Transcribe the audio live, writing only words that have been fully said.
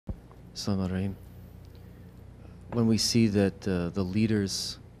Assalamu When we see that the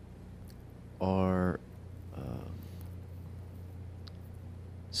leaders are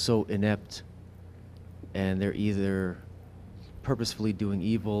so inept and they're either purposefully doing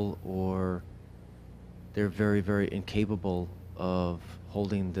evil or they're very, very incapable of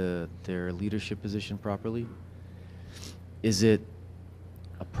holding their leadership position properly, is it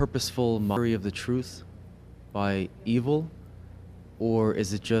a purposeful mockery of the truth by evil, or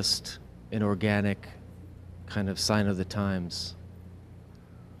is it just an organic kind of sign of the times?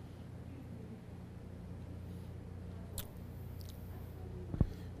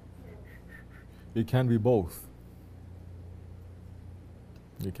 It can be both.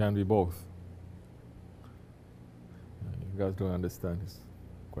 It can be both. You guys don't understand his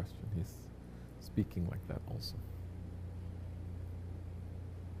question. He's speaking like that also.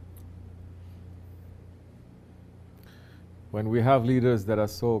 When we have leaders that are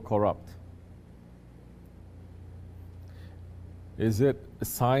so corrupt, is it a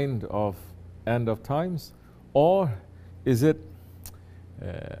sign of end of times, or is it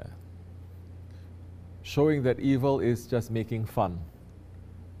showing that evil is just making fun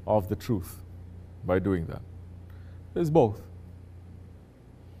of the truth by doing that? There's both.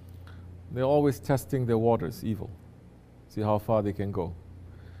 They're always testing their waters, evil, see how far they can go.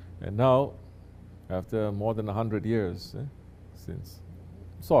 And now, after more than 100 years, since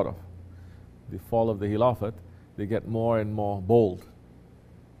sort of the fall of the Khilafat, they get more and more bold.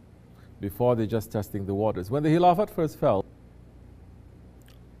 Before, they're just testing the waters. When the Khilafat first fell,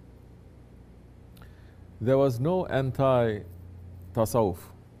 there was no anti-tasawwuf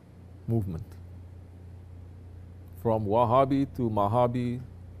movement. From Wahhabi to Mahabi,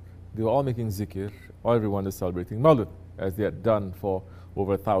 they were all making zikr. Everyone is celebrating Mawlid, as they had done for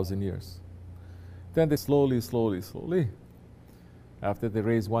over 1,000 years. Then they slowly, after they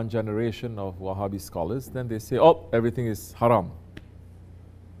raise one generation of Wahhabi scholars, then they say, oh, everything is haram.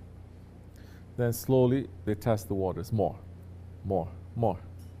 Then slowly they test the waters, more.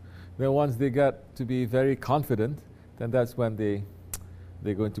 Then once they get to be very confident, then that's when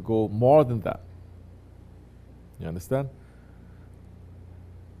they're going to go more than that. You understand?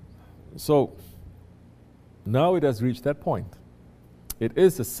 So now it has reached that point. It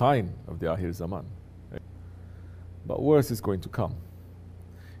is a sign of the Akhir Zaman. But worse is going to come.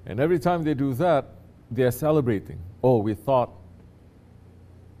 And every time they do that, they are celebrating. Oh, we thought,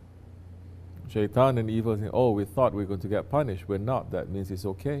 Shaitan and evil saying, oh, we thought we were going to get punished. We're not. That means it's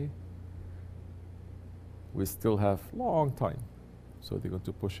okay. We still have long time. So they're going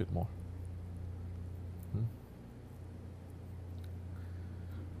to push it more.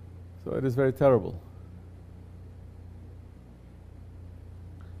 So it is very terrible.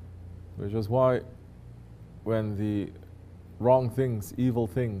 Which is why when the wrong things, evil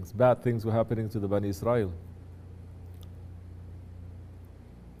things, bad things were happening to the Bani Israel,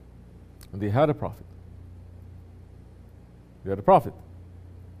 and they had a prophet. They had a prophet.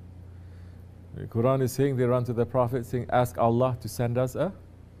 The Quran is saying they run to the prophet saying, ask Allah to send us a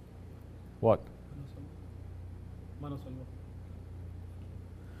what?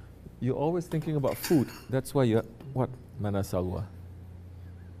 You're always thinking about food. That's why you're, what? Mana salwa.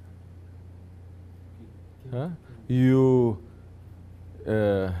 Huh? You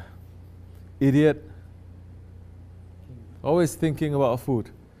idiot. Always thinking about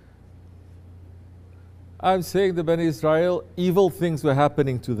food. I'm saying the Bani Israel, evil things were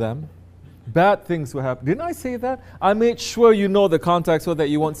happening to them. Bad things were happening. Didn't I say that? I made sure you know the context so that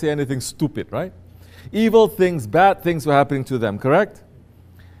you won't say anything stupid, right? Evil things, bad things were happening to them, correct?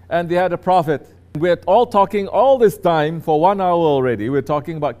 And they had a prophet. We're all talking all this time for 1 hour already. We're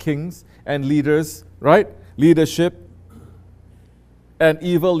talking about kings and leaders, right? Leadership and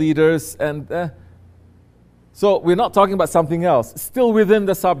evil leaders. And so we're not talking about something else. Still within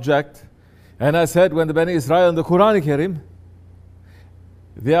the subject. And I said, when the Bani Israel in the Quran Karim,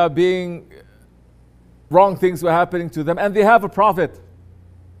 they are being, wrong things were happening to them, and they have a prophet.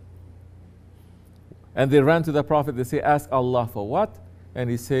 And they ran to the prophet, they say, ask Allah for what? And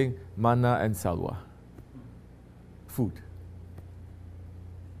he's saying, manna and salwa. Food.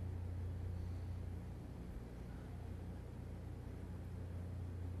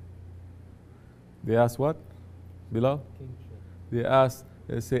 They ask what? Bilal?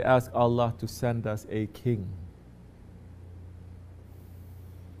 They say, ask Allah to send us a king.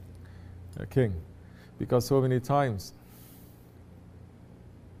 A king. Because so many times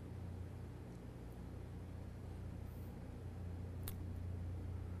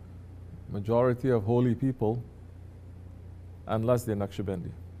majority of holy people, unless they're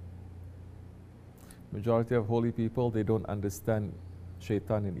Nakshibendi, majority of holy people, they don't understand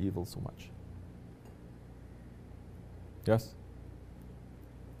shaitan and evil so much? Yes?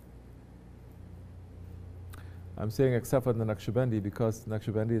 I'm saying except for the Nakshibendi, because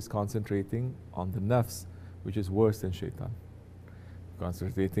Nakshibendi is concentrating on the nafs, which is worse than shaitan.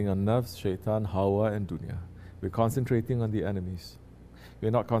 Concentrating on nafs, shaitan, hawa, and dunya. We're concentrating on the enemies. We're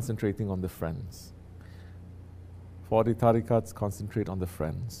not concentrating on the friends. 40 tarikats concentrate on the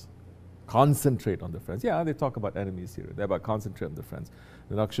friends. Concentrate on the friends. Yeah, they talk about enemies here. They're about concentrate on the friends.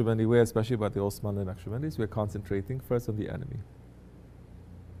 The Nakshibendi way, especially about the Osmanlı Nakshabendis, we're concentrating first on the enemy.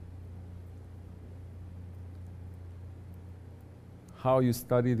 How you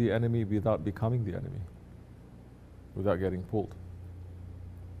study the enemy without becoming the enemy, without getting pulled.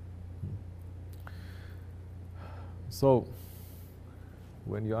 So,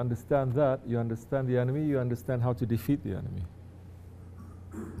 when you understand that, you understand the enemy, you understand how to defeat the enemy.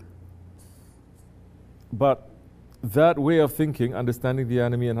 But that way of thinking, understanding the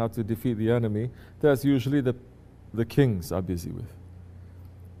enemy and how to defeat the enemy, that's usually the kings are busy with.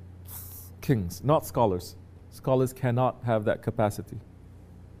 Kings, not scholars. Scholars cannot have that capacity.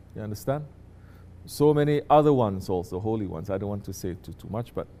 You understand? So many other ones also, holy ones, I don't want to say too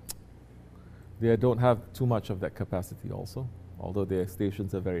much, but they don't have too much of that capacity also, although their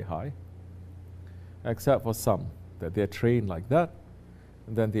stations are very high, except for some, that they're trained like that,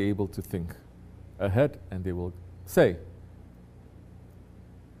 and then they're able to think ahead, and they will say.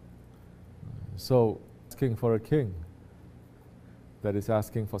 So, asking for a king, that is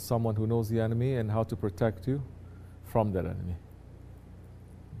asking for someone who knows the enemy and how to protect you from that enemy.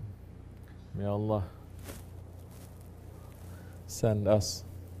 May Allah send us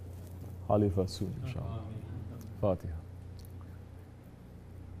Khalifa soon, inshallah. Fatiha.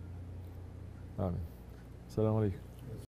 Amen. Assalamu alaikum.